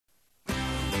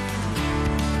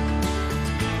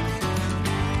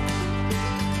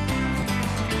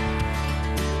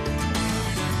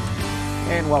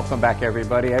And welcome back,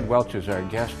 everybody. Ed Welsh is our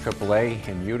guest, AAA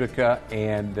in Utica,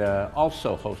 and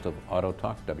also host of Auto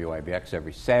Talk, WIBX,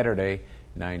 every Saturday,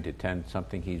 9 to 10,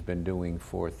 something he's been doing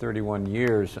for 31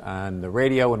 years on the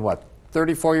radio. And what,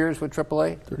 34 years with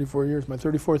AAA? 34 years, my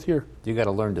 34th year. You got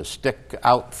to learn to stick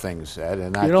out things, Ed,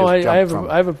 and not I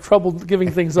have a trouble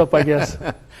giving things up, I guess.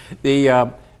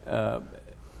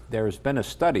 There's been a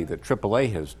study that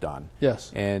AAA has done.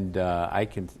 Yes. And I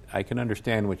can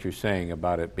understand what you're saying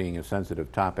about it being a sensitive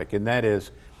topic, and that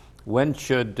is, when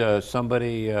should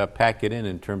somebody pack it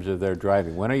in terms of their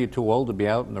driving? When are you too old to be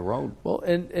out on the road? Well,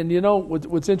 and you know,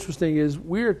 what's interesting is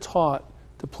we're taught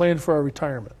to plan for our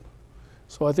retirement.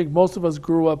 So I think most of us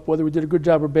grew up, whether we did a good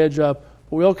job or bad job,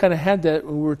 but we all kind of had that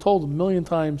when we were told a million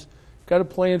times, got to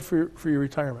plan for your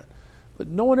retirement. But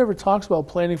no one ever talks about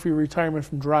planning for your retirement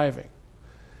from driving.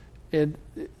 And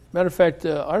matter of fact,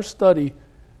 our study,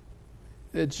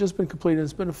 it's just been completed.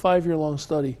 It's been a 5-year-long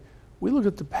study. We look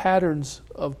at the patterns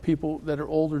of people that are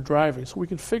older driving so we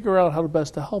can figure out how to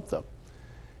best to help them.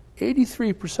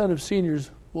 83% of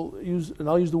seniors will use, and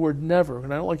I'll use the word never,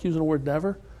 and I don't like using the word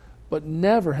never, but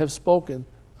never have spoken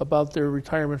about their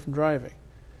retirement from driving.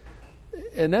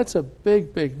 And that's a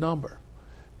big, big number.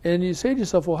 And you say to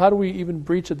yourself, well, how do we even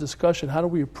breach a discussion? How do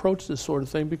we approach this sort of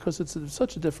thing? Because it's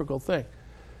such a difficult thing.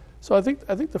 So I think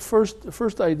the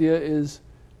first idea is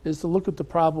to look at the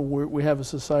problem we have in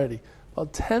society.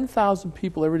 About 10,000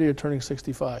 people every day are turning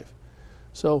 65.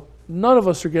 So none of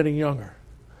us are getting younger.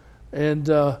 And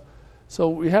so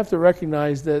we have to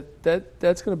recognize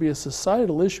that's going to be a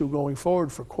societal issue going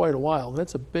forward for quite a while.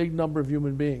 That's a big number of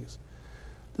human beings.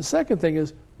 The second thing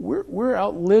is we're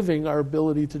outliving our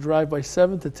ability to drive by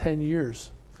 7 to 10 years.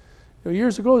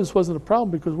 Years ago, this wasn't a problem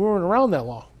because we weren't around that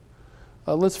long.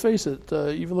 Let's face it,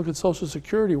 even look at Social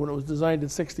Security when it was designed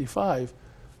at 65.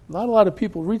 Not a lot of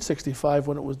people reach 65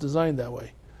 when it was designed that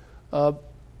way.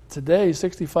 Today,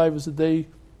 65 is the day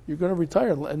you're going to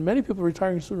retire, and many people are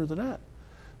retiring sooner than that.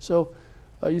 So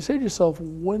you say to yourself,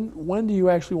 when do you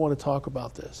actually want to talk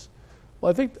about this?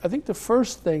 Well, I think the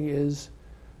first thing is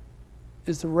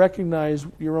to recognize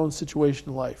your own situation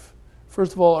in life.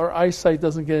 First of all, our eyesight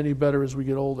doesn't get any better as we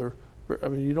get older. I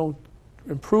mean, you don't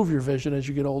improve your vision as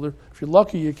you get older. If you're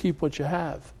lucky, you keep what you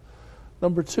have.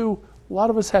 Number two, a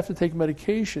lot of us have to take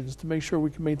medications to make sure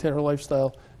we can maintain our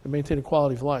lifestyle and maintain a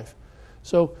quality of life.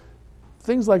 So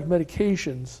things like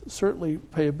medications certainly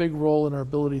play a big role in our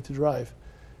ability to drive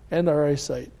and our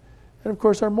eyesight. And of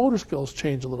course, our motor skills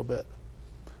change a little bit.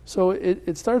 So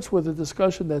it starts with a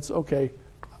discussion that's, okay,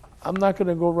 I'm not going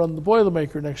to go run the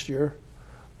Boilermaker next year,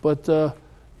 but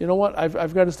you know what,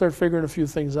 I've got to start figuring a few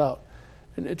things out.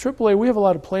 And at AAA, we have a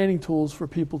lot of planning tools for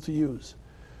people to use.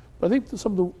 But I think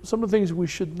some of the things we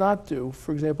should not do,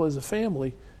 for example, as a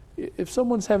family, if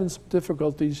someone's having some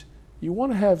difficulties, you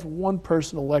want to have one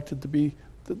person elected to be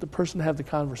the person to have the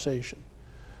conversation.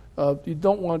 You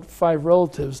don't want 5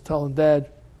 relatives telling Dad,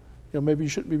 maybe you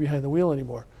shouldn't be behind the wheel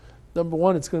anymore. Number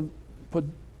one, it's going to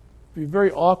be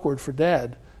very awkward for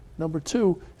Dad. Number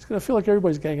two, it's going to feel like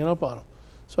everybody's ganging up on him.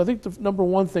 So I think the number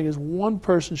one thing is one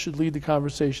person should lead the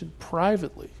conversation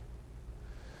privately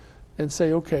and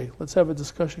say, okay, let's have a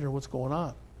discussion here, what's going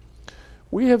on.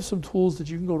 We have some tools that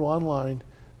you can go to online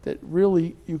that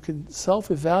really you can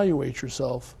self-evaluate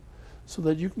yourself so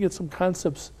that you can get some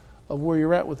concepts of where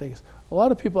you're at with things. A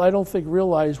lot of people, I don't think,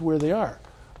 realize where they are.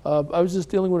 I was just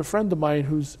dealing with a friend of mine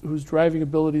whose driving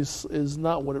abilities is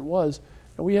not what it was,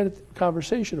 and we had a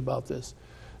conversation about this.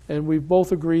 And we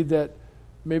both agreed that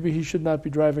maybe he should not be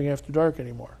driving after dark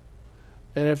anymore.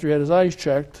 And after he had his eyes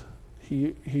checked,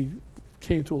 he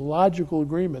came to a logical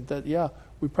agreement that, yeah,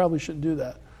 we probably shouldn't do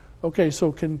that. Okay,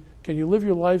 so can you live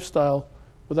your lifestyle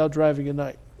without driving at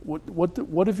night?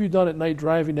 What have you done at night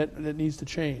driving that needs to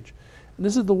change? And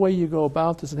this is the way you go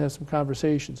about this and have some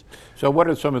conversations. So what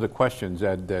are some of the questions,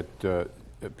 Ed, that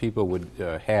people would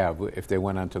have if they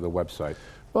went onto the website?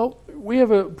 Well, we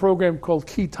have a program called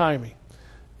Key Timing.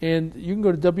 And you can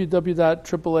go to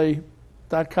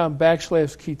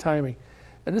www.aaa.com/key timing.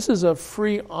 And this is a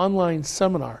free online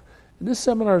seminar. And this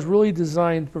seminar is really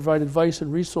designed to provide advice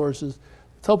and resources to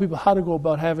tell people how to go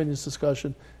about having this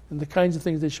discussion and the kinds of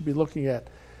things they should be looking at.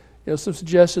 Some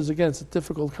suggestions. Again, it's a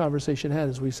difficult conversation ahead,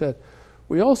 as we said.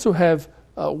 We also have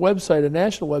a website, a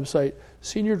national website,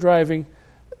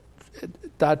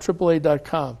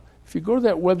 seniordriving.aaa.com. If you go to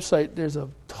that website, there's a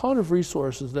ton of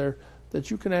resources there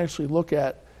that you can actually look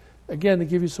at, again, to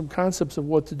give you some concepts of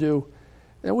what to do.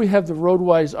 Then we have the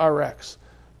RoadWise RX.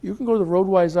 You can go to the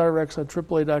RoadWise RX on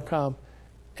AAA.com,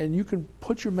 and you can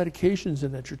put your medications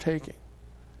in that you're taking.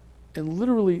 And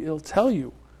literally, it'll tell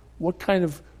you what kind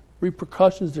of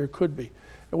repercussions there could be.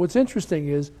 And what's interesting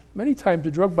is many times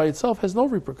the drug by itself has no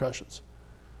repercussions.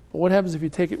 But what happens if you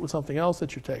take it with something else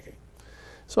that you're taking?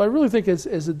 So I really think as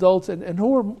adults, and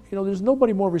who are, there's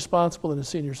nobody more responsible than a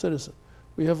senior citizen.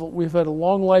 We've had a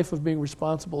long life of being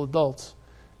responsible adults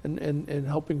and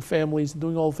helping families and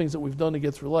doing all the things that we've done to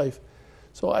get through life.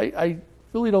 So I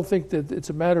really don't think that it's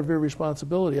a matter of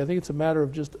irresponsibility. I think it's a matter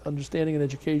of just understanding and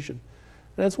education.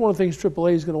 And that's one of the things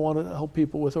AAA is going to want to help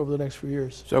people with over the next few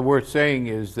years. So what we're saying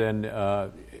is then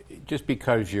just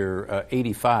because you're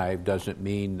 85 doesn't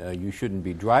mean you shouldn't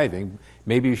be driving.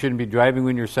 Maybe you shouldn't be driving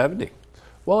when you're 70.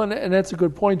 Well, and that's a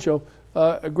good point, Joe.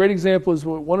 A great example is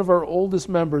one of our oldest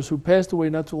members who passed away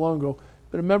not too long ago,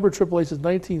 been a member of AAA since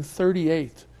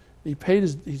 1938. He's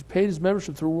paid his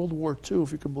membership through World War II,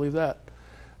 if you can believe that.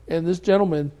 And this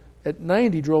gentleman, at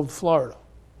 90, drove to Florida.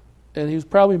 And he was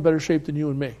probably in better shape than you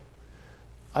and me.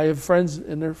 I have friends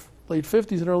in their late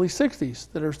 50s and early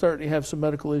 60s that are starting to have some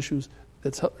medical issues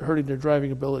that's hurting their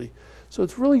driving ability. So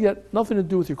it's really got nothing to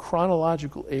do with your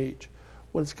chronological age.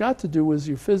 What it's got to do is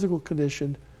your physical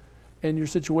condition and your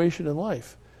situation in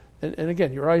life. And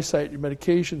again, your eyesight, your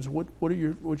medications, what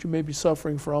you may be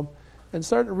suffering from, and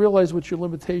starting to realize what your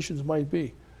limitations might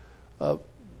be. I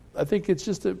think it's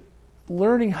just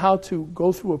learning how to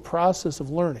go through a process of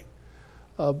learning.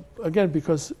 Again,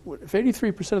 because if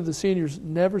 83% of the seniors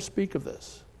never speak of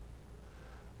this,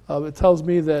 it tells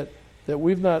me that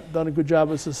we've not done a good job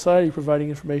as a society providing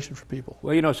information for people.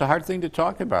 Well, it's a hard thing to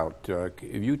talk about.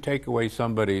 If you take away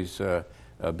somebody's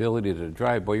ability to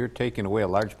drive, boy, you're taking away a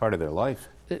large part of their life.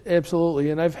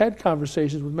 Absolutely, and I've had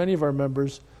conversations with many of our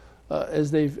members as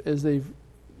they've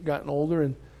gotten older,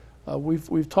 and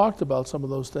we've talked about some of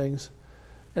those things.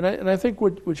 And I think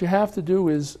what you have to do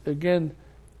is, again,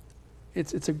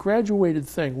 it's a graduated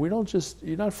thing.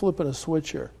 You're not flipping a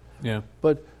switch here. Yeah.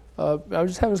 But I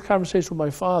was just having this conversation with my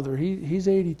father. He's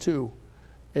 82,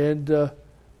 and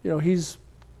he's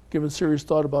given serious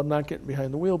thought about not getting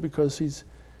behind the wheel because he's,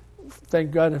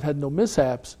 thank God, have had no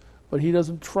mishaps, but he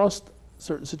doesn't trust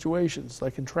certain situations,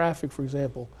 like in traffic, for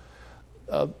example.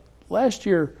 Last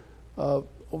year,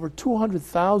 over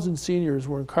 200,000 seniors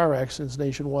were in car accidents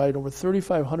nationwide. Over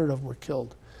 3,500 of them were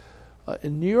killed.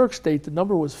 In New York State, the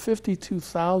number was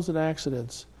 52,000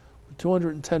 accidents with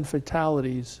 210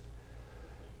 fatalities.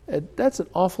 And that's an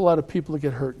awful lot of people to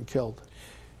get hurt and killed.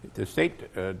 The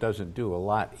state doesn't do a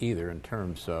lot either in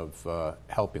terms of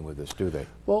helping with this, do they?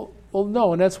 Well,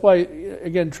 no, and that's why,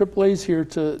 again, AAA is here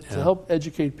to help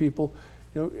educate people.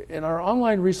 And our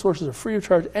online resources are free of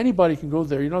charge. Anybody can go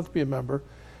there. You don't have to be a member.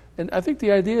 And I think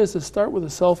the idea is to start with a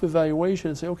self-evaluation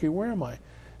and say, okay, where am I?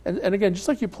 And again, just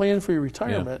like you plan for your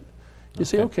retirement, you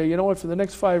say, okay, you know what, for the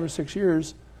next 5 or 6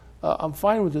 years, I'm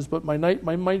fine with this, but my night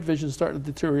vision is starting to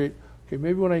deteriorate. Okay,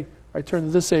 maybe when I turn to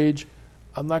this age,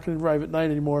 I'm not going to drive at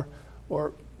night anymore.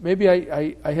 Or maybe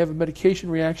I have a medication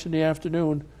reaction in the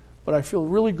afternoon, but I feel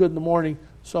really good in the morning,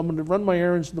 so I'm going to run my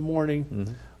errands in the morning.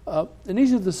 Mm-hmm. And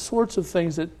these are the sorts of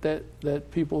things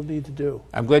that people need to do.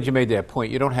 I'm glad you made that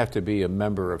point. You don't have to be a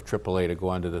member of AAA to go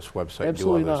onto this website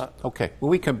Absolutely and do all this. not. Okay. When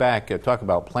we come back, talk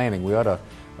about planning. We ought to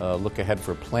look ahead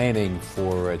for planning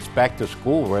for, it's back to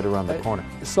school right around the corner.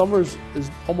 Summer is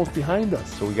almost behind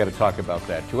us. So we got to talk about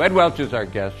that too. Ed Welch is our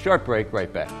guest. Short break,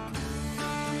 right back.